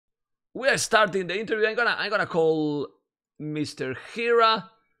we are starting the interview. I'm gonna call Mr. Hera.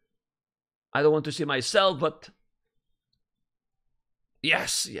 I don't want to see myself, but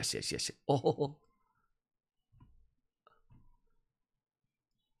yes, yes, yes, yes. Oh,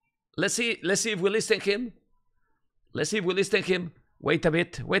 let's see if we listen him. Let's see if we listen him. Wait a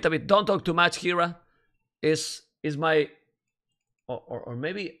bit. Wait a bit. Don't talk too much, Hera. Is my or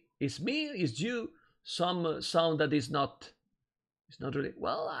maybe it's me? Is you? Some sound that is not. It's not really.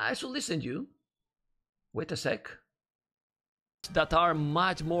 Well, I should listen to you. Wait a sec. That are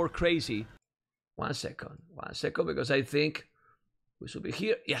much more crazy. 1 second. 1 second, because I think we should be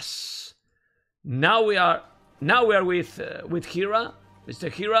here. Yes. Now we are. Now we are with Hera.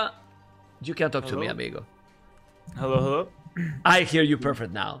 Mr. Hera, you can talk to me, amigo. Hello, hello. I hear you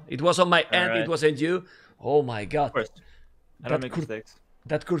perfect now. It was on my end. Right. It wasn't you. Oh my god. Of course. I don't make mistakes.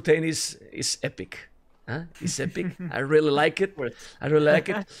 That curtain is epic. Huh? It's epic. I really like it. I really like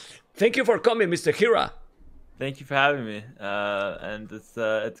it. Thank you for coming, Mr. Hera. Thank you for having me. And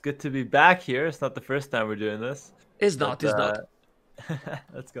it's good to be back here. It's not the first time we're doing this. It's not. It's not.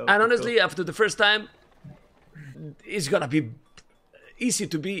 Let's go. And honestly, after the first time, it's gonna be easy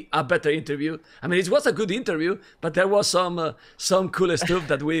to be a better interview. I mean, it was a good interview, but there was some cool stuff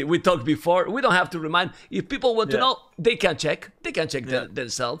that we talked before. We don't have to remind. If people want to know, they can check. They can check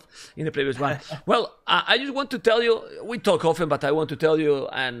themselves in the previous one. Well, I just want to tell you. We talk often, but I want to tell you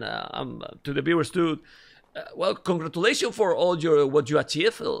and to the viewers too. Well, congratulations for all what you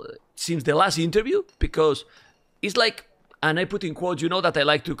achieved since the last interview, because it's like, and I put in quotes, you know that I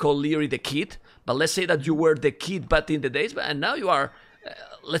like to call Leary the kid, but let's say that you were the kid back in the days, and now you are,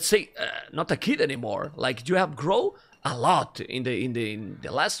 let's say, not a kid anymore. Like, you have grown a lot in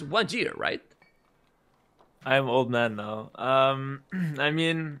the last 1 year, right? I'm old man now. I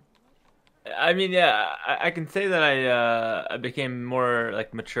mean, yeah, I can say that I became more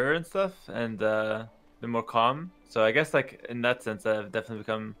like mature and stuff, and been more calm. So I guess like in that sense, I've definitely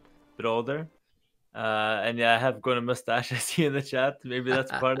become a bit older. And yeah, I have grown a mustache. I see in the chat. Maybe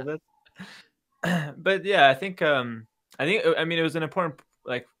that's part of it. But yeah, I mean it was an important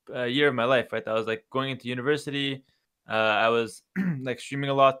like year of my life, right? I was like going into university. I was like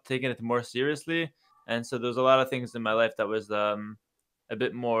streaming a lot, taking it more seriously, and so there's a lot of things in my life that was a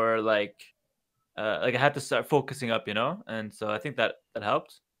bit more like I had to start focusing up, you know, and so I think that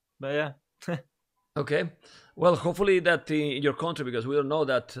helped. But yeah. Okay. Well, hopefully that in your country, because we don't know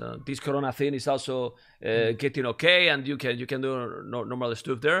that this Corona thing is also getting okay, and you can do normal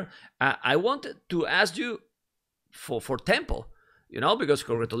stuff there. I wanted to ask you for Tempo, you know, because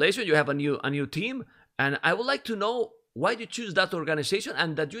congratulations, you have a new team, and I would like to know why you choose that organization,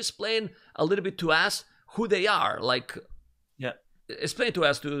 and that you explain a little bit to us who they are. Like, Yeah. explain to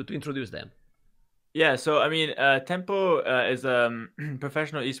us to introduce them. Yeah, so I mean, Tempo is a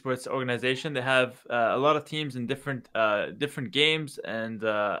professional esports organization. They have a lot of teams in different games, and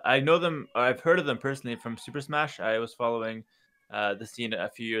I know them. Or I've heard of them personally from Super Smash. I was following the scene a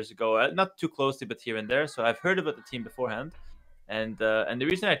few years ago, not too closely, but here and there. So I've heard about the team beforehand, and the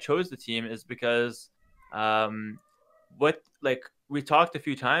reason I chose the team is because um, what like we talked a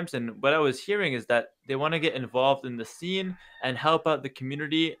few times, and what I was hearing is that they want to get involved in the scene and help out the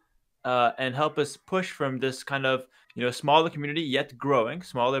community and help us push from this kind of smaller community yet growing,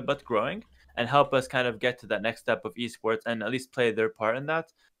 smaller but growing, and help us kind of get to that next step of esports and at least play their part in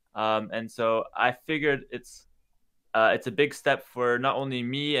that. And so I figured it's a big step for not only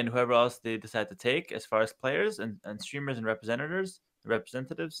me and whoever else they decide to take as far as players and streamers and representatives.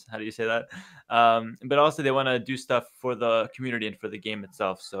 How do you say that? But also they want to do stuff for the community and for the game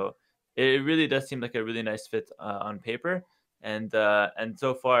itself. So it really does seem like a really nice fit on paper. And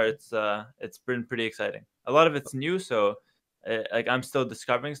so far it's been pretty exciting. A lot of it's new, so like I'm still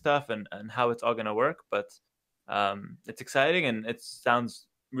discovering stuff and how it's all gonna work, but it's exciting and it sounds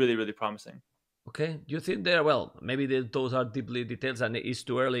really, really promising. Okay, do you think there? Well, maybe those are deeply details and it's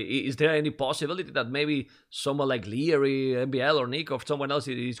too early. Is there any possibility that maybe someone like Leary, MBL, or Nick, or someone else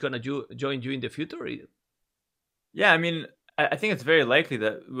is gonna join you in the future? Yeah, I mean, I think it's very likely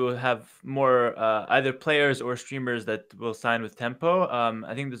that we'll have more either players or streamers that will sign with Tempo.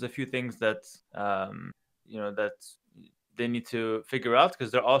 I think there's a few things that that they need to figure out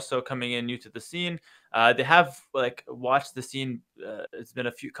because they're also coming in new to the scene. They have like watched the scene. It's been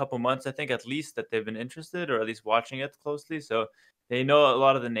couple months, I think, at least that they've been interested or at least watching it closely. So they know a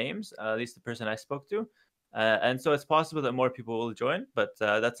lot of the names, at least the person I spoke to, and so it's possible that more people will join. But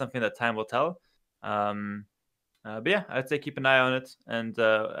that's something that time will tell. But yeah, I'd say keep an eye on it, and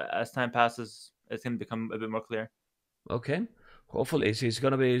as time passes, it's going to become a bit more clear. Okay. Hopefully, it's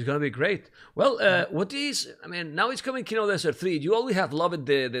gonna be great. Well, what is? I mean, now it's coming Kino Desert 3. You always have loved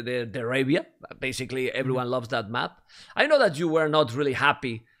the Arabia. Basically, Mhm. everyone loves that map. I know that you were not really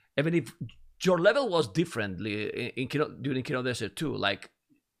happy, even if your level was differently during Kino Desert 2. Like,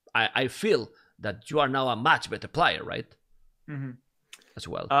 I feel that you are now a much better player, right? Mhm. As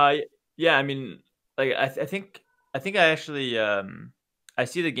well. Yeah, I mean, like I think I actually I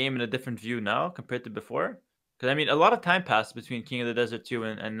see the game in a different view now compared to before. Because I mean, a lot of time passed between King of the Desert 2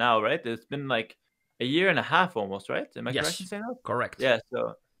 and now, right? It's been like a year and a half almost, right? Am I correct in Yes, saying that? correct. Yeah,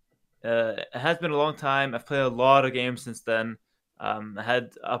 so it has been a long time. I've played a lot of games since then. I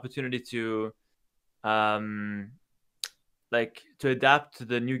had opportunity to um like to adapt to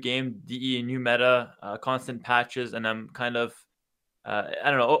the new game, DE, new meta, constant patches, and I'm kind of I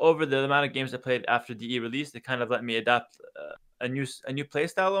don't know. Over the amount of games I played after DE released, it kind of let me adapt a new play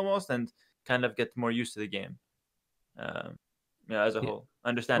style almost, and kind of get more used to the game. Um, yeah, as a Yeah. whole,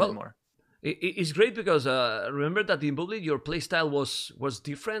 understand it Well, more. it's great because remember that in Bully your playstyle was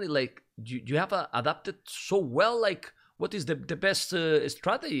different. Like you have adapted so well. Like what is the best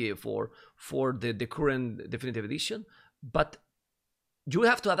strategy for the current definitive edition? But you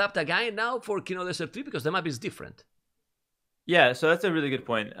have to adapt again now for Kino Desert 3 because the map is different. Yeah, so that's a really good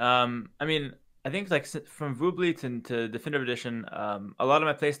point. I mean, I think like from voobly to definitive edition, a lot of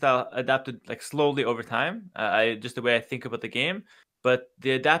my playstyle adapted like slowly over time. I just the way I think about the game. But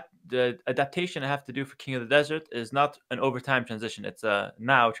the adaptation I have to do for King of the Desert is not an overtime transition. It's a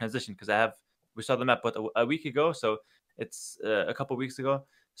now transition because we saw the map what a week ago, so it's a couple weeks ago.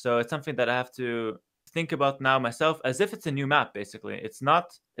 So it's something that I have to think about now myself as if it's a new map. Basically, it's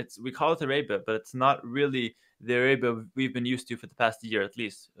not. It's we call it Arabia, but it's not really the Arabia we've been used to for the past year, at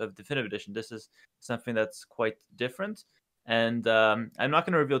least, of Definitive Edition. This is something that's quite different. And I'm not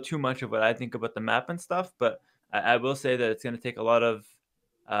going to reveal too much of what I think about the map and stuff, but I will say that it's going to take a lot of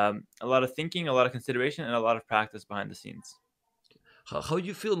thinking, a lot of consideration, and a lot of practice behind the scenes. How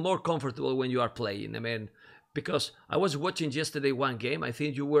you feel more comfortable when you are playing? I mean, because I was watching yesterday one game. I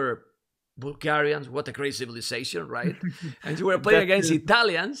think you were Bulgarians. What a great civilization, right? And you were playing That's against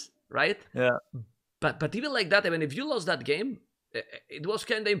Italians, right? yeah. But even like that, I mean, if you lost that game, it was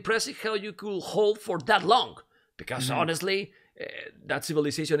kind of impressive how you could hold for that long. Because Mhm. honestly, that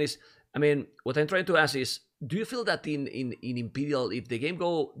civilization is. I mean, what I'm trying to ask is, do you feel that in Imperial, if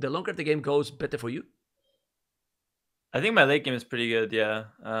the longer the game goes, better for you? I think my late game is pretty good. Yeah,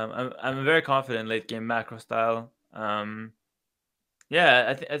 I'm very confident late game macro style.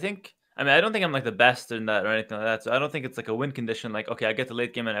 Yeah, I think. I mean, I don't think I'm like the best in that or anything like that. So I don't think it's like a win condition. Like, okay, I get to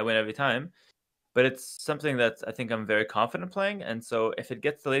late game and I win every time. But it's something that I think I'm very confident playing. And so if it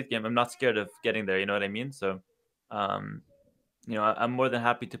gets to late game, I'm not scared of getting there. You know what I mean? So, um, I'm more than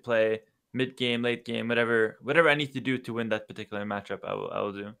happy to play mid game, late game, whatever I need to do to win that particular matchup. I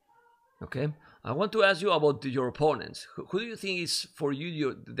will do. Okay. I want to ask you about your opponents. Who do you think is for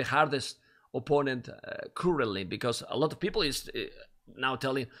you the hardest opponent currently? Because a lot of people is now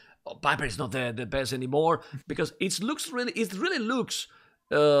telling Piper is not the best anymore because it really looks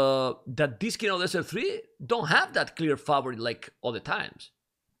that this King of Desert 3 don't have that clear favorite like other times.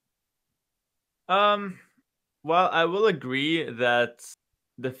 Um, well, I will agree that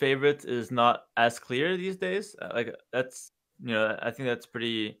the favorite is not as clear these days. Like that's I think that's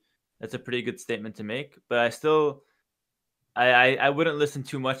a pretty good statement to make. But I still I wouldn't listen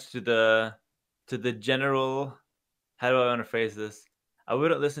too much to the general. How do I want to phrase this? I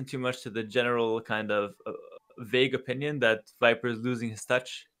wouldn't listen too much to the general kind of vague opinion that Viper is losing his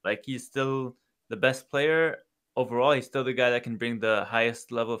touch. Like he's still the best player overall. He's still the guy that can bring the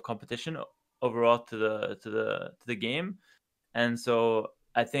highest level of competition overall to the game. And so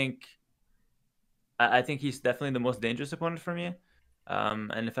I think he's definitely the most dangerous opponent for me.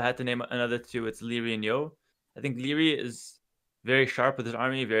 And if I had to name another two, it's Leary and Yo. I think Leary is very sharp with his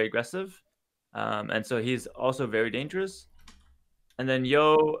army, very aggressive, and so he's also very dangerous. And then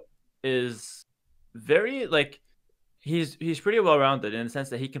Yo is very like he's pretty well rounded in the sense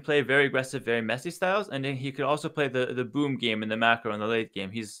that he can play very aggressive, very messy styles, and then he could also play the boom game in the macro in the late game.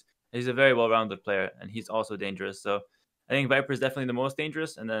 He's a very well rounded player, and he's also dangerous. So I think Viper is definitely the most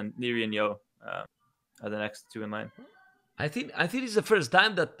dangerous, and then Leary and Yo are the next two in line. I think it's the first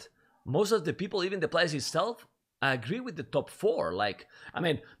time that most of the people, even the players itself, agree with the top four. Like, I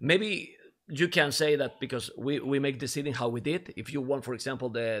mean, maybe you can say that because we make the seeding how we did. If you won, for example,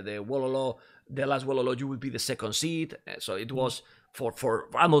 the Wololo, the last Wololo, you would be the second seed. So it Mhm. was for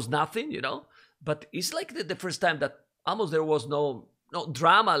almost nothing, you know. But it's like the first time that almost there was no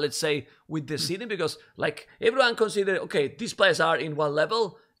drama, let's say, with the seeding because like everyone considered okay, these players are in one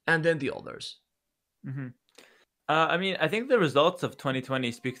level and then the others. Mm-hmm. I mean, I think the results of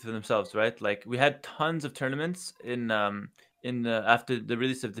 2020 speak for themselves, right? Like we had tons of tournaments in the after the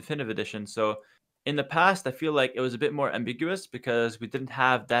release of Definitive Edition. So in the past, I feel like it was a bit more ambiguous because we didn't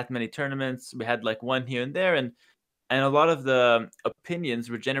have that many tournaments. We had like one here and there, and a lot of the opinions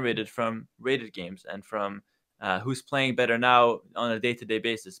were generated from rated games and from who's playing better now on a day-to-day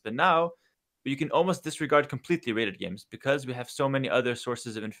basis. But now you can almost disregard completely rated games because we have so many other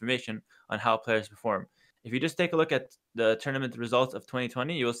sources of information on how players perform. If you just take a look at the tournament results of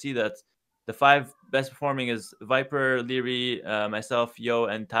 2020, you'll see that the 5 best performing is Viper, Leary, myself, Yo,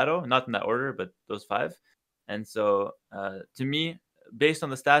 and Taro. Not in that order, but those 5. And so, to me, based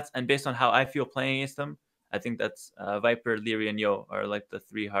on the stats and based on how I feel playing against them, I think that's Viper, Leary, and Yo are like the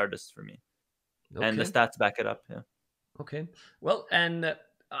 3 hardest for me. And the Okay. stats back it up. Yeah. Okay. Well, and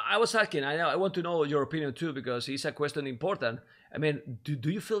I was asking, I want to know your opinion too, because it's a question important. I mean,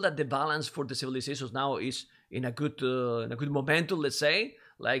 do you feel that the balance for the civilizations now is in a good momentum, let's say,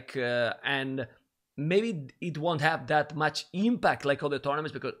 like, and maybe it won't have that much impact like other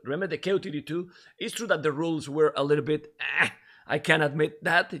tournaments, because remember the KOTD2, it's true that the rules were a little bit, I can admit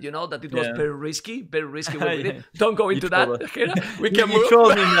that, that it was Yeah. very risky what we did. Don't go You into trolled that. us. Okay? We You, can you move.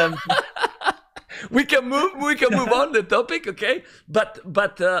 trolled me, man. We can move on the topic, okay? But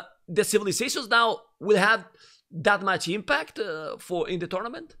the civilizations now will have that much impact for in the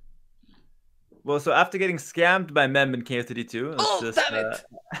tournament. Well, so after getting scammed by Mem in KOTD2, Oh, damn it!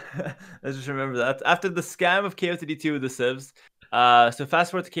 let's just remember that. After the scam of KOTD2 with the civs, so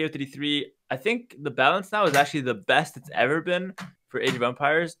fast forward to KOTD3, I think the balance now is actually the best it's ever been for Age of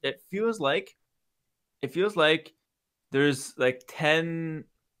Empires. It feels like there's like 10,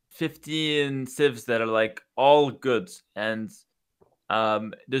 15 civs that are like all good, and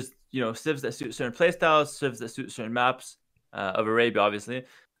there's civs that suit certain playstyles, civs that suit certain maps of Arabia, obviously,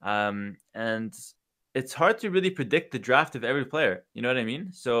 and it's hard to really predict the draft of every player. You know what I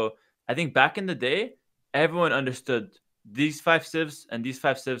mean? So I think back in the day, everyone understood these 5 civs and these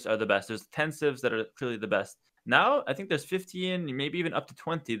 5 civs are the best. There's 10 civs that are clearly the best. Now I think there's 15, maybe even up to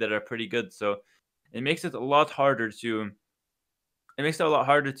 20 that are pretty good. So it makes it a lot harder to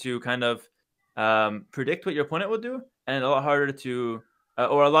kind of predict what your opponent will do, and a lot harder to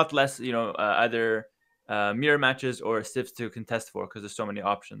or a lot less, either mirror matches or civs to contest for because there's so many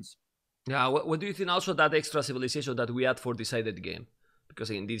options. Yeah. What do you think? Also, that extra civilization that we add for decided game, because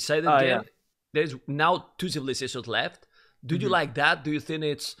in the decided Oh yeah. game, there's now 2 civilizations left. Do you Mhm. like that? Do you think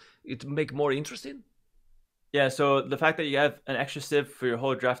it make more interesting? Yeah, so the fact that you have an extra civ for your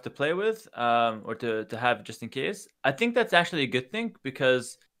whole draft to play with, or to have just in case, I think that's actually a good thing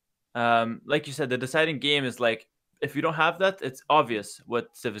because, like you said, the deciding game is like, if you don't have that, it's obvious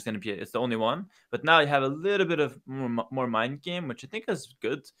what civ is going to be. It's the only one. But now you have a little bit of more mind game, which I think is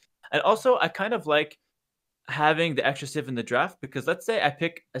good. And also, I kind of like having the extra civ in the draft because let's say I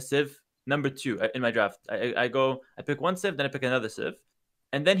pick a civ number 2 in my draft. I pick one civ, then I pick another civ,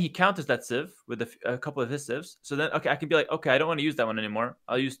 and then he counters that civ with a couple of his civs. So then, okay, I can be like, okay, I don't want to use that one anymore.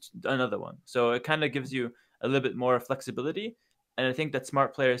 I'll use another one. So it kind of gives you a little bit more flexibility, and I think that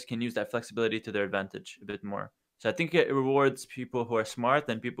smart players can use that flexibility to their advantage a bit more. So I think it rewards people who are smart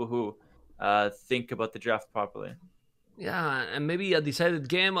and people who think about the draft properly. Yeah, and maybe a decided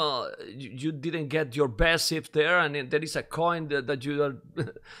game, you didn't get your best shift there, and then there is a coin that you are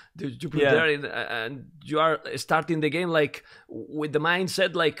that you put Yeah, there, and you are starting the game like with the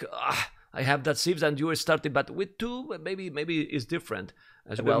mindset like, I have that shift, and you are starting, but with 2, maybe it's different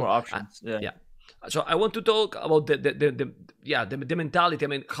as a bit more well. options. Yeah. Yeah. So I want to talk about the mentality. I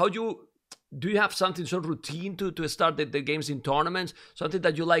mean, how do you have something, some routine to start the games in tournaments? Something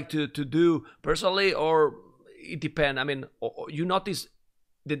that you like to do personally, or it depends? I mean, you notice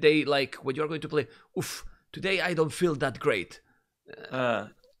the day, like when you're going to play, oof, today I don't feel that great. Uh,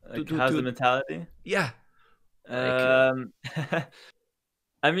 To like how's the to mentality? Yeah, like Um,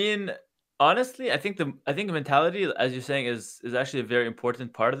 I mean, honestly, I think the mentality, as you're saying, is actually a very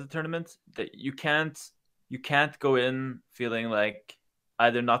important part of the tournament. That you can't go in feeling like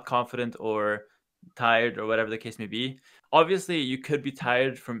either not confident or tired or whatever the case may be. Obviously, you could be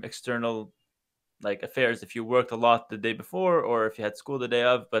tired from external like affairs if you worked a lot the day before or if you had school the day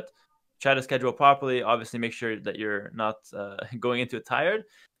of, but try to schedule properly. Obviously, make sure that you're not going into it tired.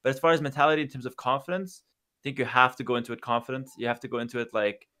 But as far as mentality in terms of confidence, I think you have to go into it confident. You have to go into it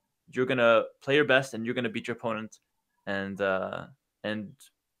like you're gonna play your best and you're gonna beat your opponent, and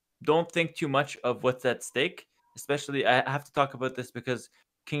don't think too much of what's at stake. Especially, I have to talk about this because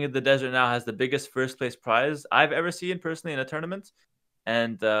King of the Desert now has the biggest first place prize I've ever seen personally in a tournament,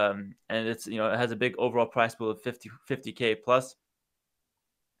 and it's it has a big overall prize pool of 50k plus,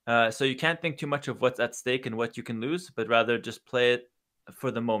 So you can't think too much of what's at stake and what you can lose, but rather just play it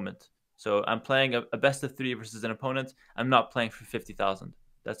for the moment. So I'm playing a best of 3 versus an opponent. I'm not playing for 50,000.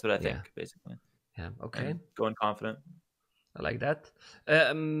 That's what I Yeah. think, basically. Yeah. Okay. And going confident. I like that.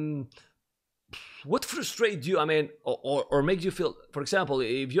 What frustrates you? I mean, or makes you feel, for example,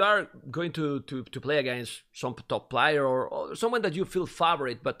 if you are going to play against some top player or someone that you feel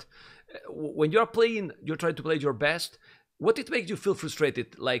favorite, but when you're playing, you're trying to play your best. What it makes you feel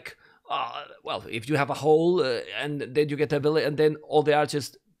frustrated? Like, well, if you have a hole and then you get a ability, and then all the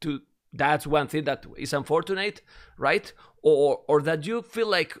archers to. That's one thing that is unfortunate, right? Or that you feel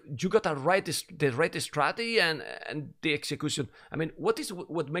like you got the right strategy and the execution. I mean, what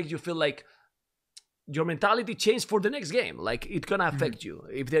makes you feel like your mentality changed for the next game? Like it's gonna affect you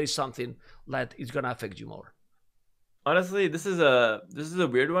if there is something that is gonna affect you more. Honestly, this is a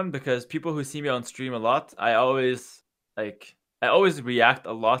weird one because people who see me on stream a lot, I always react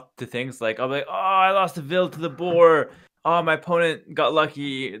a lot to things like I'll be like, oh, I lost a Vil to the boar. Oh, my opponent got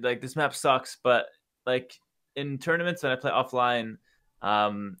lucky. Like this map sucks. But like in tournaments when I play offline,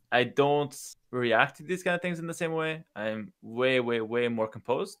 I don't react to these kind of things in the same way. I'm way, way, way more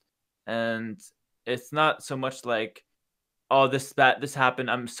composed, and it's not so much like, oh, this happened,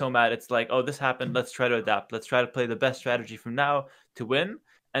 I'm so mad. It's like, oh, this happened, let's try to adapt, let's try to play the best strategy from now to win.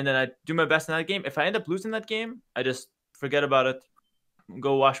 And then I do my best in that game. If I end up losing that game, I just forget about it,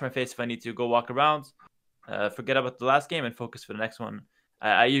 go wash my face if I need to, go walk around, forget about the last game and focus for the next one.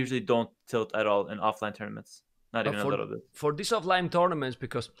 I usually don't tilt at all in offline tournaments, not But even a little bit. for these offline tournaments,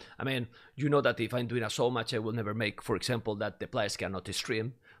 because I mean, you know that if I'm doing a so much, I will never make, for example, that the players cannot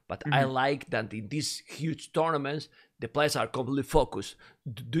stream. But I like that in these huge tournaments, the players are completely focused.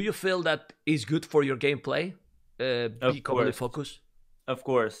 Do you feel that is good for your gameplay? Be completely focused. Of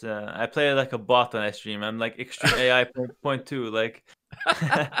course, I play like a bot when I stream. I'm like extreme AI point two. Like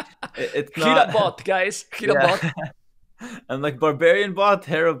it's Hit not a bot, guys. Hit a yeah. bot. I'm like barbarian bot,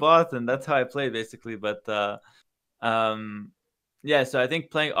 Hera bot, and that's how I play basically. But yeah, so I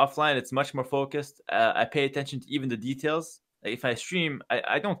think playing offline, it's much more focused. I pay attention to even the details. Like if I stream,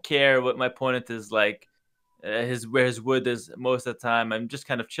 I don't care what my opponent is like, where his wood is most of the time. I'm just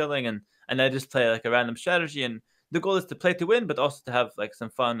kind of chilling and I just play like a random strategy. And the goal is to play to win, but also to have like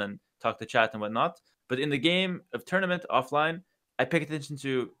some fun and talk to chat and whatnot. But in the game of tournament offline, I pay attention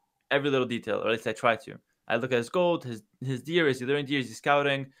to every little detail, or at least I try to. I look at his gold, his deer, is he luring deer, is he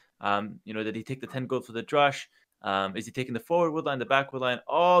scouting? Did he take the 10 gold for the drush? Is he taking the forward wood line, the back wood line?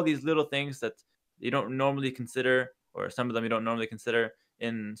 All these little things that you don't normally consider, or some of them you don't normally consider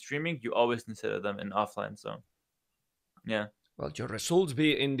in streaming, you always consider them in offline. So, yeah. Well, your results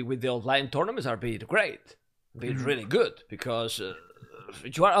with the offline tournaments are being great, being really good because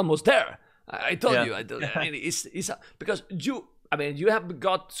you are almost there. I told Yeah. you. I mean, it's because you. I mean, you have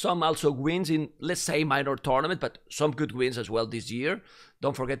got some also wins in, let's say, minor tournament, but some good wins as well this year.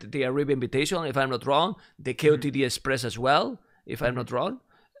 Don't forget the Ariba Invitational, if I'm not wrong. The KOTD Express as well, if I'm not wrong.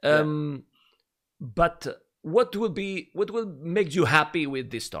 But what will make you happy with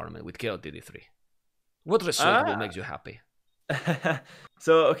this tournament, with KOTD3? What result will make you happy?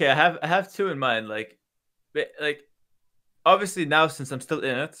 So, okay, I have two in mind. Like obviously now, since I'm still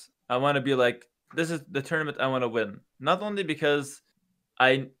in it, I want to be like, this is the tournament I want to win. Not only because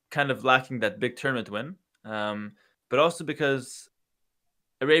I kind of lacking that big tournament win, but also because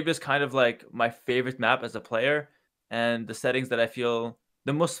Arabia is kind of like my favorite map as a player and the settings that I feel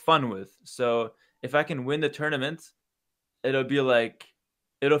the most fun with. So if I can win the tournament, it'll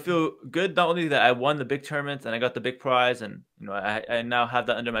feel good. Not only that I won the big tournament and I got the big prize, and I now have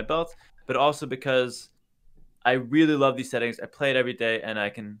that under my belt, but also because I really love these settings. I play it every day, and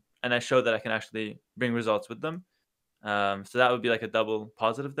I show that I can actually bring results with them. So that would be like a double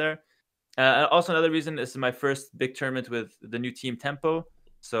positive there. Also, another reason, this is my first big tournament with the new team Tempo.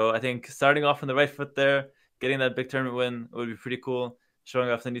 So I think starting off on the right foot there, getting that big tournament win would be pretty cool. Showing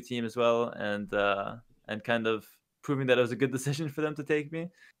off the new team as well, and kind of proving that it was a good decision for them to take me.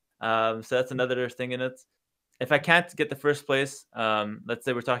 So that's another thing in it. If I can't get the first place, let's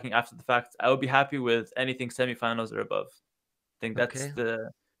say we're talking after the fact, I would be happy with anything semifinals or above. I think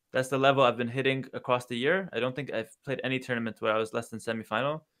that's the level I've been hitting across the year. I don't think I've played any tournament where I was less than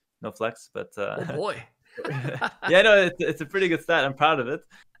semifinal. No flex, but Oh boy. yeah, no, it's a pretty good stat. I'm proud of it,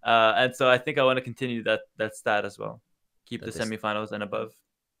 and so I think I want to continue that stat as well. Keep the semifinals and above.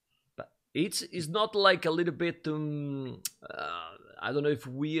 But it's not like a little bit I don't know if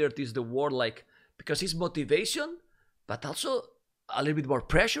weird is the word, like, because it's motivation, but also a little bit more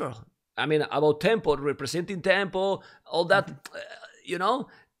pressure. I mean, about Tempo, representing Tempo, all that.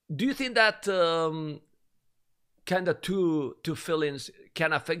 Do you think that kind of two feelings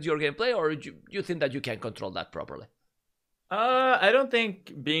can affect your gameplay, or you think that you can control that properly? I don't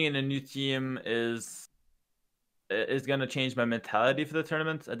think being in a new team is going to change my mentality for the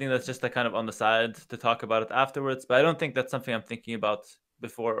tournament. I think that's just like kind of on the side to talk about it afterwards. But I don't think that's something I'm thinking about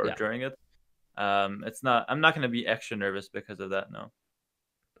before or during it. It's not. I'm not going to be extra nervous because of that. No.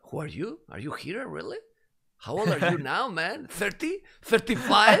 Who are you? Are you Hera, really? How old are you now, man? 30?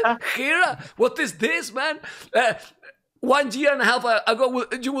 35? Hera? What is this, man? 1 year and a half ago,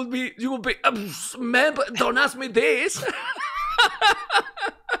 you will be, man, don't ask me this.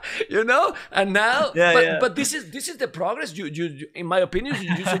 You know, and now, but this is the progress. You in my opinion,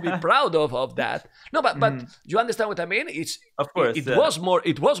 you should be proud of that. No, but you understand what I mean? It's of course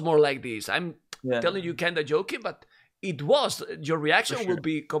it was more like this. I'm telling you, kind of joking, but it was. Your reaction will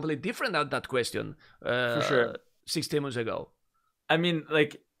be completely different on that question. For sure, 16 months ago. I mean,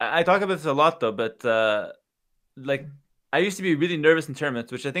 like I talk about this a lot though, but like I used to be really nervous in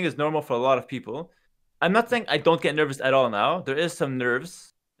tournaments, which I think is normal for a lot of people. I'm not saying I don't get nervous at all now. There is some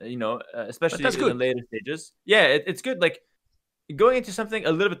nerves, you know, especially in the later stages. Yeah, it's good. Like going into something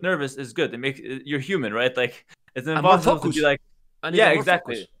a little bit nervous is good. It makes you're human, right? Like it's impossible to be like, yeah,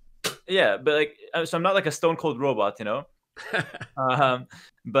 exactly. Yeah, but like, so I'm not like a stone cold robot, you know.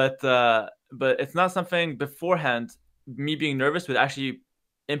 But it's not something beforehand. Me being nervous would actually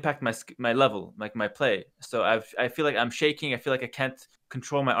impact my level, like my play. So I feel like I'm shaking. I feel like I can't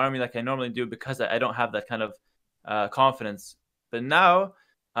control my army like I normally do because I don't have that kind of confidence. But now,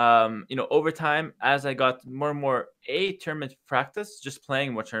 you know, over time, as I got more and more tournament practice, just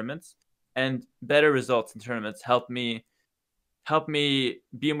playing more tournaments and better results in tournaments helped me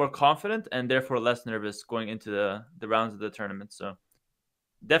be more confident and therefore less nervous going into the rounds of the tournament. So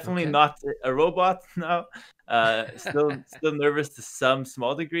definitely not a robot now. Still nervous to some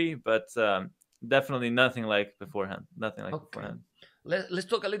small degree, but definitely nothing like beforehand. Nothing like beforehand. Let's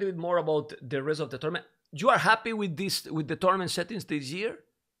talk a little bit more about the rest of the tournament. You are happy with the tournament settings this year?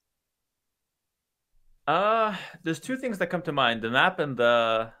 There's two things that come to mind: the map and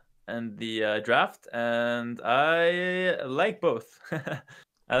the draft, and I like both.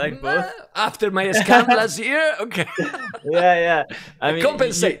 I like both. After my scam last year, okay. Yeah. I mean,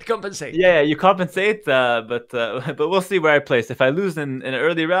 compensate. Yeah, you compensate, but we'll see where I place. If I lose in an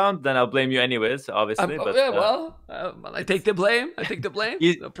early round, then I'll blame you anyways, obviously. I take the blame.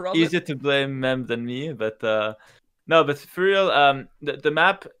 No problem. Easier to blame Mem than me, but no. But for real, the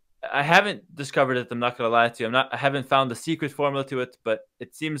map, I haven't discovered it. I'm not gonna lie to you. I haven't found the secret formula to it, but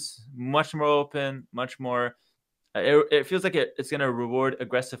it seems much more open, much more. It feels like it's going to reward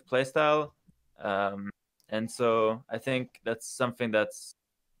aggressive playstyle. And so I think that's something that's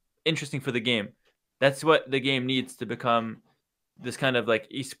interesting for the game. That's what the game needs to become this kind of like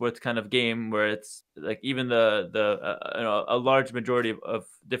esports kind of game where it's like even a large majority of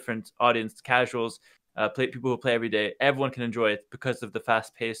different audience, casuals, people who play every day, everyone can enjoy it because of the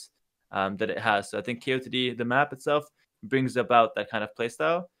fast pace that it has. So I think KOTD, the map itself, brings about that kind of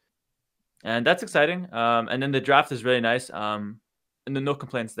playstyle. And that's exciting. And then the draft is really nice. And then no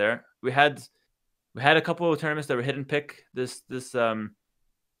complaints there. We had a couple of tournaments that were hidden pick this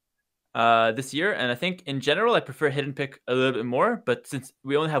year, and I think in general I prefer hidden pick a little bit more. But since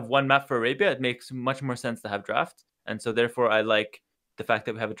we only have one map for Arabia, it makes much more sense to have draft. And so therefore I like the fact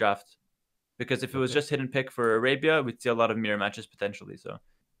that we have a draft, because if it was just hidden pick for Arabia, we'd see a lot of mirror matches potentially. So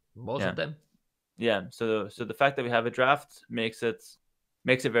most of them. Yeah. So the fact that we have a draft makes it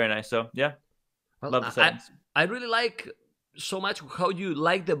very nice. So yeah, love the settings. I really like so much how you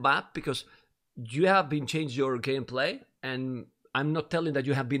like the map, because you have been changed your gameplay, and I'm not telling that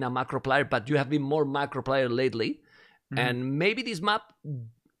you have been a macro player, but you have been more macro player lately. And maybe this map,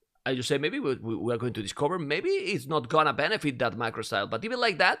 I just say maybe we are going to discover, maybe it's not gonna benefit that macro style, but even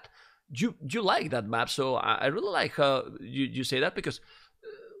like that, you like that map. So I really like how you say that, because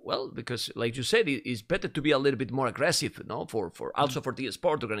because like you said, it's better to be a little bit more aggressive, you know, for also for the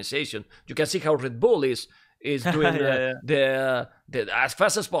sport organization. You can see how Red Bull is doing the as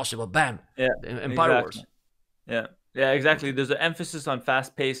fast as possible, bam, Empire Wars. Yeah, exactly. There's an emphasis on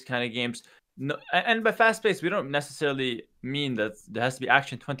fast-paced kind of games. No, and by fast-paced, we don't necessarily mean that there has to be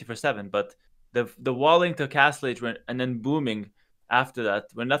action 24/7, but the walling to castle age and then booming after that,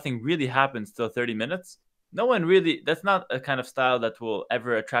 when nothing really happens till 30 minutes. No one really, that's not a kind of style that will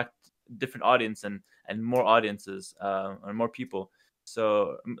ever attract different audience and more audiences or more people.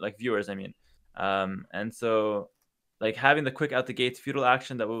 So like viewers, I mean. And so like having the quick out the gates feudal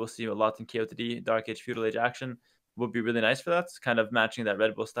action that we will see a lot in KOTD, Dark Age, Feudal Age action would be really nice for that. It's kind of matching that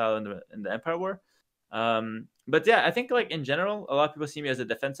Red Bull style in the Empire War. But yeah, I think like in general, a lot of people see me as a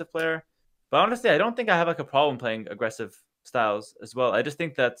defensive player. But honestly, I don't think I have like a problem playing aggressive styles as well. I just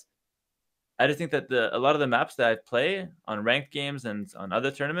think that a lot of the maps that I play on ranked games and on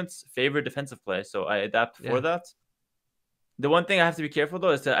other tournaments favor defensive play, so I adapt for Yeah. that. The one thing I have to be careful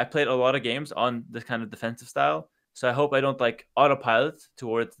though is that I played a lot of games on this kind of defensive style, so I hope I don't like autopilot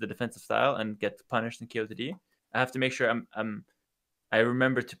towards the defensive style and get punished in KOTD. I have to make sure I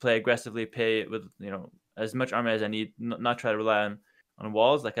remember to play aggressively, pay with as much armor as I need, not try to rely on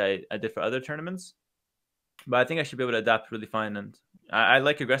walls like I did for other tournaments. But I think I should be able to adapt really fine, and I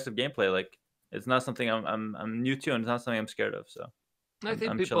like aggressive gameplay. Like it's not something I'm new to, and it's not something I'm scared of. So I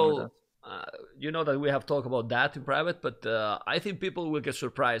think I'm chilling with that. people, you know that we have talked about that in private, but I think people will get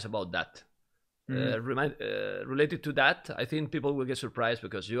surprised about that. Related to that, I think people will get surprised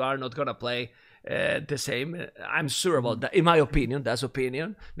because you are not gonna play the same. I'm sure about that. In my opinion, that's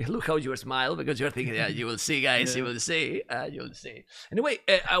opinion. I mean, look how you smile because you're thinking, yeah, you will see, guys, you will see, you will see. Anyway,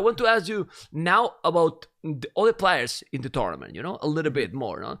 I want to ask you now about the other players in the tournament. You know, a little bit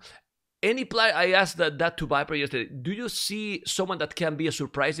more. No? Any player? I asked that to Viper yesterday. Do you see someone that can be a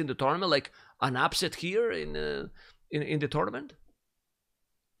surprise in the tournament, like an upset here in the tournament?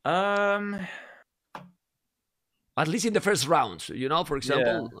 At least in the first rounds, you know, for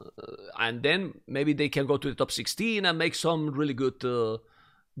example, and then maybe they can go to the top 16 and make some really good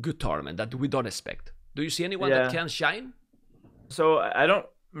tournament that we don't expect. Do you see anyone that can shine? So I don't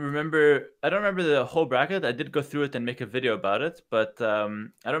remember the whole bracket. I did go through it and make a video about it, but I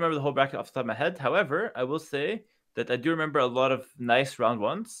don't remember the whole bracket off the top of my head. However, I will say that I do remember a lot of nice round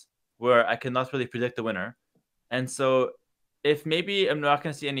ones where I cannot really predict the winner. And so if maybe I'm not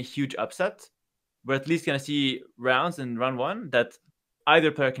going to see any huge upset, we're at least going to see rounds in round one that either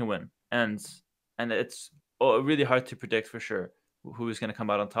player can win. And it's really hard to predict for sure who is going to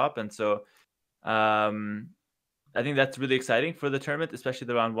come out on top. And so I think that's really exciting for the tournament, especially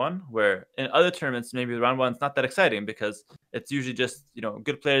the round one, where in other tournaments, maybe the round one's not that exciting because it's usually just,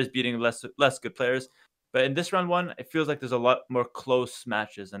 good players beating less good players. But in this round one, it feels like there's a lot more close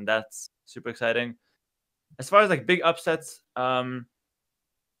matches, and that's super exciting. As far as like big upsets,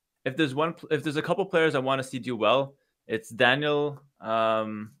 if there's a couple players I want to see do well, it's Daniel,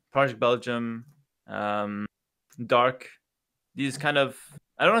 Project Belgium, Dark. These kind of,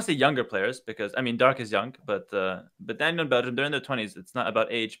 I don't want to say younger players because I mean Dark is young, but Daniel and Belgium, they're in their 20s. It's not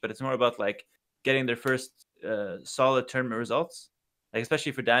about age, but it's more about like getting their first solid tournament results. Like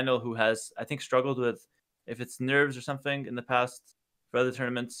especially for Daniel, who has I think struggled with if it's nerves or something in the past for other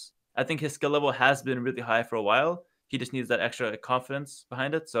tournaments. I think his skill level has been really high for a while. He just needs that extra confidence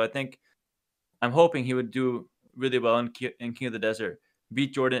behind it. So I'm hoping he would do really well in King of the Desert,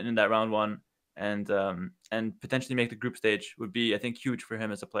 beat Jordan in that round one, and potentially make the group stage would be, I think, huge for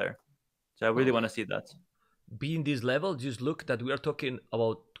him as a player. So I really want to see that. Being this level, just look that we are talking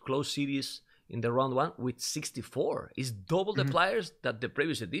about close series in the round one with 64. It's double the players that the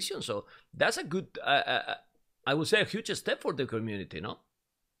previous edition. So that's a good, I would say, a huge step for the community, no?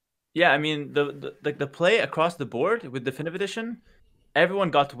 Yeah, I mean the play across the board with Definitive Edition,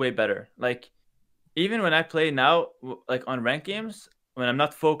 everyone got way better. Like even when I play now, like on ranked games, when I'm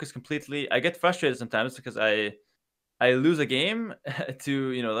not focused completely, I get frustrated sometimes because I lose a game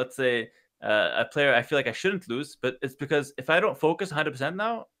to let's say a player I feel like I shouldn't lose, but it's because if I don't focus 100%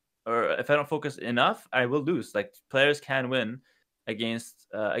 now, or if I don't focus enough, I will lose. Like players can win against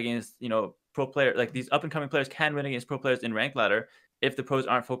pro player, like these up and coming players can win against pro players in rank ladder if the pros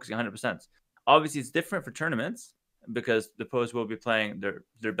aren't focusing 100%. Obviously, it's different for tournaments because the pros will be playing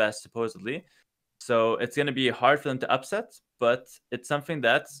their best supposedly. So it's going to be hard for them to upset, but it's something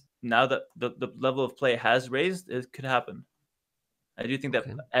that now that the level of play has raised, it could happen. I do think that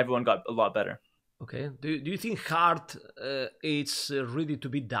everyone got a lot better. Okay. Do you think Hart is ready to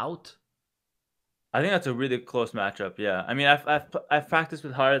beat Doubt? I think that's a really close matchup. Yeah, I mean, I've practiced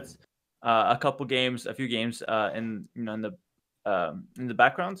with Hart a few games in the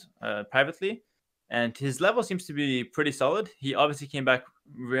background privately, and his level seems to be pretty solid. He obviously came back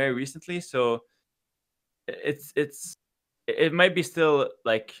very recently, so it might be still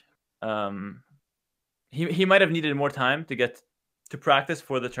like he might have needed more time to get to practice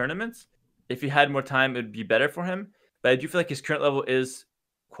for the tournaments. If he had more time, it would be better for him. But I do feel like his current level is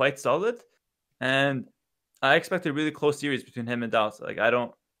quite solid, and I expect a really close series between him and Dallas. Like I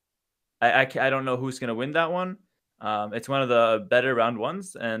don't know who's gonna win that one. It's one of the better round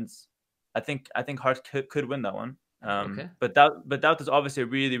ones, and I think Hart could win that one. But Doubt is obviously a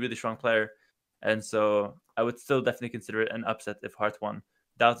really, really strong player, and so I would still definitely consider it an upset if Hart won.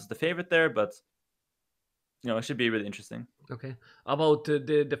 Doubt is the favorite there, but it should be really interesting. Okay. About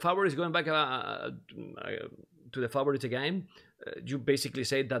the favorites going back the favorites again. You basically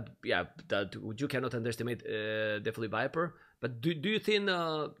say that that you cannot underestimate definitely Viper. But do you think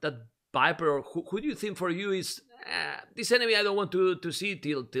that Viper, or who do you think for you is this enemy I don't want to see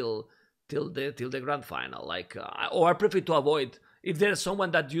till the grand final, like or I prefer to avoid if there's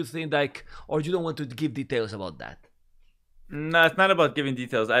someone that you think like, or you don't want to give details about that? No, it's not about giving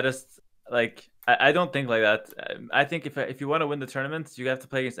details. I just like I don't think like that. I think if you want to win the tournament, you have to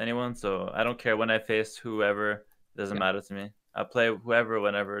play against anyone. So I don't care when I face whoever. It doesn't matter to me. I play whoever,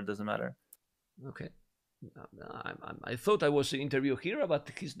 whenever. It doesn't matter. Okay. I thought I was interview Hera,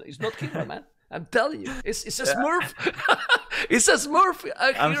 but he's not Hera, man. I'm telling you, it's a Smurf. It's a Smurf.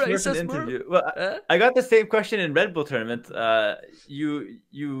 Hera is a Smurf. Well, I got the same question in Red Bull tournament.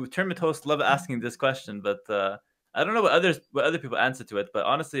 You tournament hosts love asking this question, but I don't know what other people answer to it. But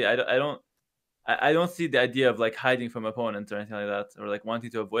honestly, I don't see the idea of like hiding from opponents or anything like that, or like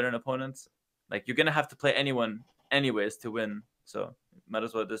wanting to avoid an opponent. Like you're gonna have to play anyone anyways to win, so might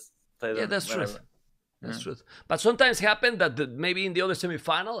as well just play them. Yeah, that's whenever. true. That's true. But sometimes happen that maybe in the other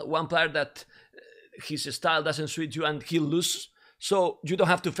semi-final, one player that his style doesn't suit you and he loses, so you don't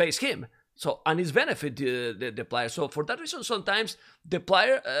have to face him. So and it's benefit the player. So for that reason, sometimes the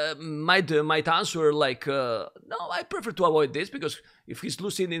player might answer like, no, I prefer to avoid this because if he's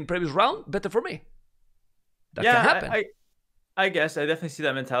losing in previous round, better for me. That can happen. I guess I definitely see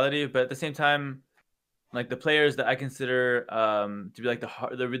that mentality, but at the same time, like the players that I consider to be like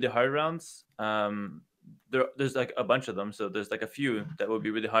the really hard rounds, there's like a bunch of them. So there's like a few that will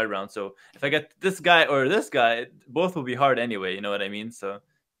be really hard rounds. So if I get this guy or this guy, both will be hard anyway. You know what I mean? So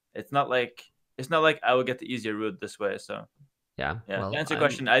it's not like I would get the easier route this way. So yeah. Well, to answer your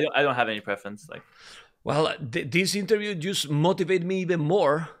question, I don't have any preference. Like, well, this interview just motivate me even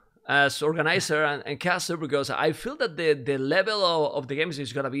more as organizer and caster, because I feel that the level of the games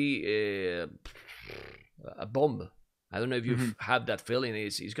is gonna be a bomb. I don't know if you've had that feeling.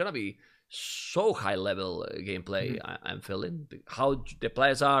 It's gonna be so high level gameplay. I'm feeling how the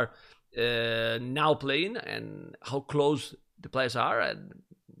players are now playing and how close the players are, and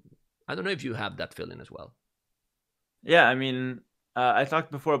I don't know if you have that feeling as well. Yeah, I mean, I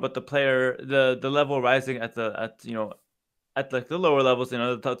talked before about the level rising at like the lower levels,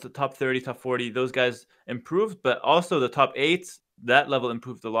 the top 30, top 40, those guys improved, but also the top 8, that level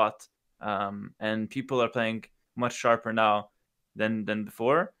improved a lot. And people are playing much sharper now than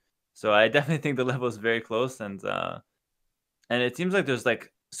before. So I definitely think the level is very close, and it seems like there's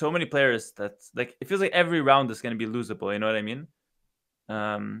like so many players that's like it feels like every round is going to be losable. You know what I mean?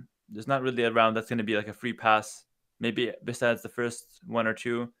 There's not really a round that's going to be like a free pass. Maybe besides the first one or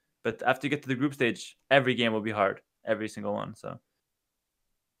two, but after you get to the group stage, every game will be hard, every single one. So.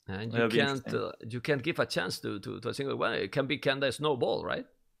 And you can't give a chance to a single one. It can be kind of snowball, right?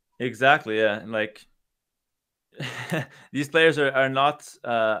 Exactly, yeah. And like these players are not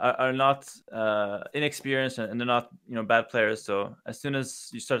inexperienced, and they're not bad players. So as soon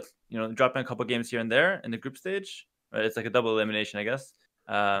as you start dropping a couple games here and there in the group stage, right, it's like a double elimination, I guess.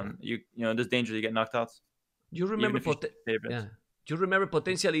 There's danger you get knocked out. You remember you remember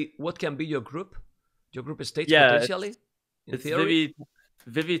potentially what can be your group stage potentially? It's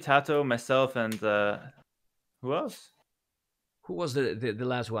Vivi, Tato, myself, and who else? Who was the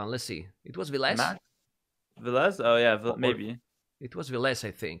last one? Let's see. It was Velez? Velez? Oh yeah, maybe. It was Velez,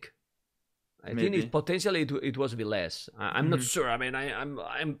 I think. I think it was Velez. I'm not sure. I mean,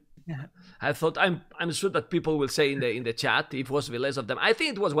 I thought I'm sure that people will say in the chat if it was Velez of them. I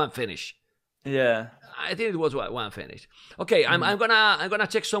think it was one finish. Yeah. I think it was one finish. Okay, I'm gonna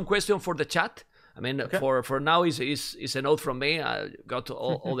check some question for the chat. I mean, for now is a note from me. I got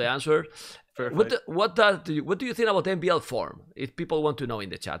all the answers. What do you think about NBL form? If people want to know in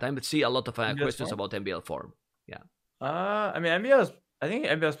the chat, I see a lot of questions about NBL form. Yeah. I mean, I think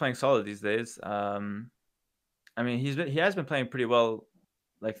NBL is playing solid these days. I mean, he has been playing pretty well,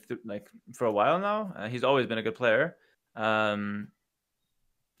 like for a while now. He's always been a good player.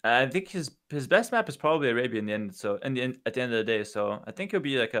 I think his best map is probably Arabia in the end. So at the end of the day, so I think he'll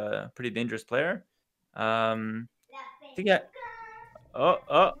be like a pretty dangerous player. I think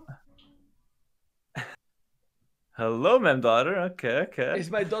Oh. Hello, ma'am, daughter. Okay.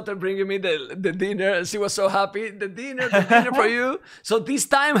 It's my daughter bringing me the dinner. She was so happy. The dinner for you. So this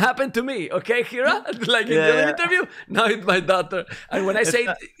time happened to me, okay, Hera? Like in the interview. Now it's my daughter. And when I say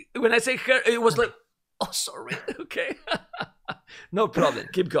her, it was like, oh, sorry. Okay. No problem.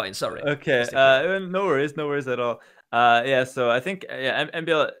 Keep going. Sorry. Okay. No worries at all. So I think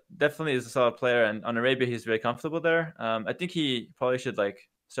NBL definitely is a solid player, and on Arabia he's very comfortable there. I think he probably should like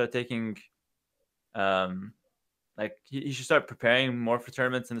start taking he should start preparing more for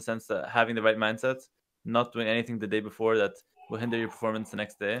tournaments in the sense that having the right mindset. not doing anything the day before that will hinder your performance the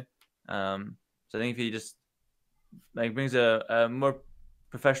next day. So I think if he just like brings a more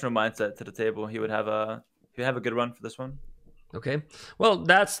professional mindset to the table, he would have a good run for this one. Okay, well,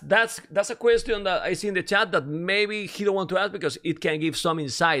 that's a question that I see in the chat that maybe he don't want to ask because it can give some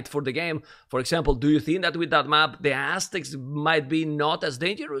insight for the game. For example, do you think that with that map the Aztecs might be not as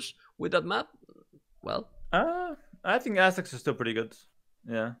dangerous with that map? Well, I think Aztecs are still pretty good.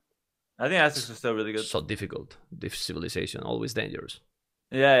 Yeah, I think Aztecs are still really good. So difficult. This civilization always dangerous.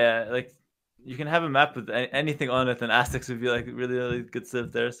 Yeah, like you can have a map with anything on it, and Aztecs would be like really good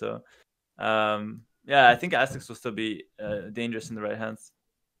civ there. So, yeah, I think Aztecs will still be dangerous in the right hands.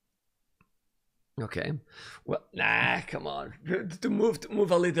 Okay, well, come on, to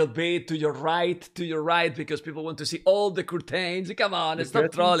move a little bit to your right, because people want to see all the curtains. Come on,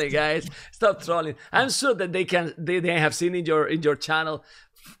 stop trolling, guys. Stop trolling. I'm sure that they have seen in your channel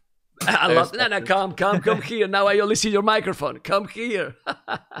a lot. No, come here. Now I only see your microphone. Come here.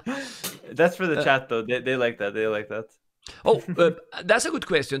 That's for the chat though. They like that. They like that. Oh, that's a good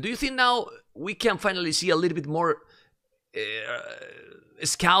question. Do you think now we can finally see a little bit more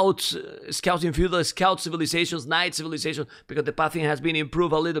scouts in feudal, scout civilizations, knight civilization, because the pathing has been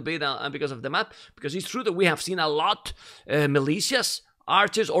improved a little bit and because of the map? Because it's true that we have seen a lot militias,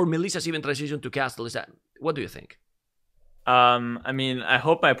 archers, or militias even transition to castle. Is that, what do you think? I mean, I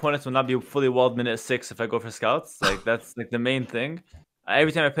hope my opponents will not be fully walled minute 6 if I go for scouts. Like that's like the main thing.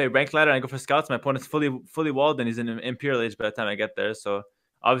 Every time I play rank ladder and I go for scouts, my opponent's fully walled and he's in Imperial Age by the time I get there. So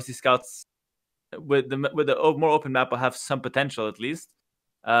obviously scouts with the more open map will have some potential at least.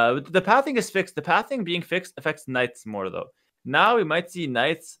 The pathing is fixed. The pathing being fixed affects knights more though. Now we might see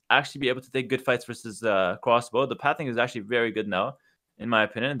knights actually be able to take good fights versus crossbow. The pathing is actually very good now, in my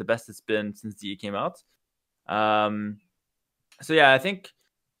opinion, the best it's been since DE came out. So yeah, I think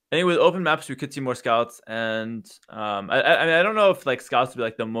with open maps we could see more scouts, and I don't know if like scouts would be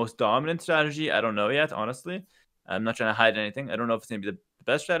like the most dominant strategy. I don't know yet, honestly. I'm not trying to hide anything. I don't know if it's gonna be the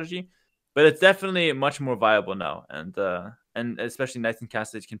best strategy, but it's definitely much more viable now, and especially knights and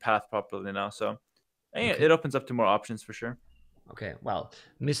castles can path properly now. So I think it opens up to more options for sure. Okay, well,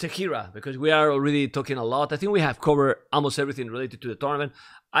 Mr. Hera, because we are already talking a lot, I think we have covered almost everything related to the tournament.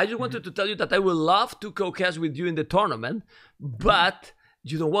 I just wanted to tell you that I would love to co-cast with you in the tournament, but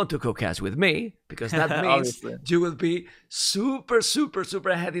you don't want to co-cast with me, because that means you will be super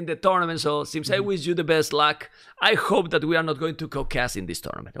ahead in the tournament. So since I wish you the best luck, I hope that we are not going to co-cast in this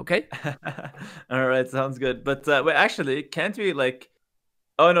tournament, okay? All right, sounds good. But wait, actually, can't we like...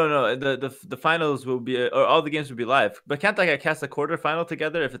 Oh, no. The finals will be, or all the games will be live. But can't I cast a quarterfinal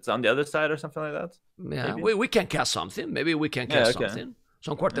together if it's on the other side or something like that? Yeah, we can cast something. Maybe we can cast something.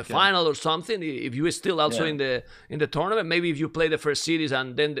 Some quarterfinal or something. If you are still also in the tournament, maybe if you play the first series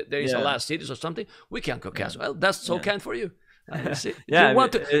and then there is a last series or something, we can co-cast. Well, that's so kind for you.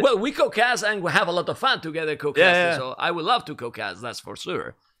 Well, we co-cast and we have a lot of fun together co-casting. So I would love to co-cast. That's for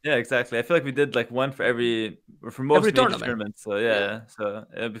sure. Yeah, exactly. I feel like we did like one for most major tournaments. So so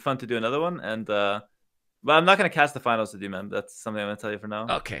it'd be fun to do another one. And but I'm not gonna cast the finals with you, man. That's something I'm gonna tell you for now.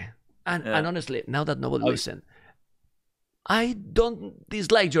 Okay. And honestly, now that nobody listen, I don't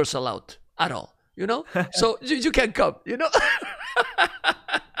dislike your sellout at all. You know, so you can come. You know.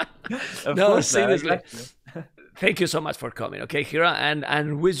 No, seriously. Thank you so much for coming. Okay, Hera,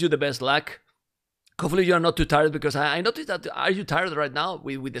 and wish you the best luck. Hopefully you're not too tired, because I noticed that, are you tired right now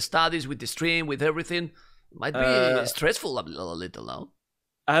with the studies, with the stream, with everything? Might be stressful a little now.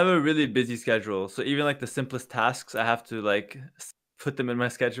 I have a really busy schedule. So even like the simplest tasks, I have to like put them in my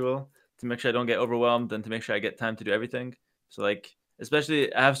schedule to make sure I don't get overwhelmed and to make sure I get time to do everything. So like,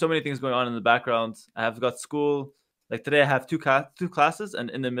 especially I have so many things going on in the background. I have got school. Like today I have two classes,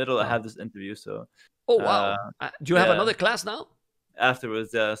 and in the middle I have this interview. So. Oh, wow. Do you have another class now?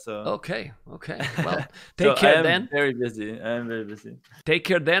 Afterwards, yeah. So okay. Well, take care then. I am very busy. Take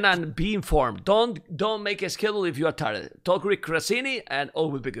care then, and be informed. Don't make a schedule if you are tired. Talk with Crasini, and all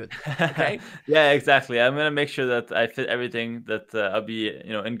will be good. Okay. Yeah, exactly. I'm gonna make sure that I fit everything. That I'll be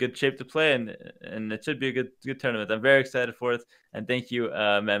in good shape to play, and it should be a good tournament. I'm very excited for it, and thank you,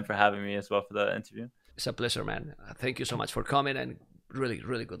 man, for having me as well for the interview. It's a pleasure, man. Thank you so much for coming, and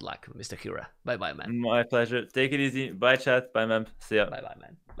really good luck, Mr. Hera. Bye, man. My pleasure. Take it easy. Bye, chat. Bye, man. See ya. Bye,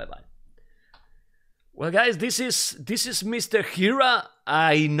 man. Bye. Well, guys, this is Mr. Hera.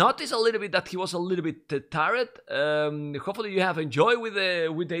 I noticed a little bit that he was a little bit tired. Hopefully, you have enjoyed with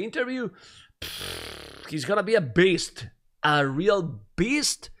the interview. He's gonna be a beast, a real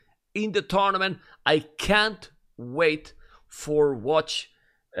beast in the tournament. I can't wait for watch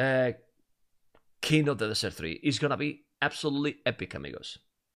King of the Desert 3. It's gonna be absolutely epic, amigos.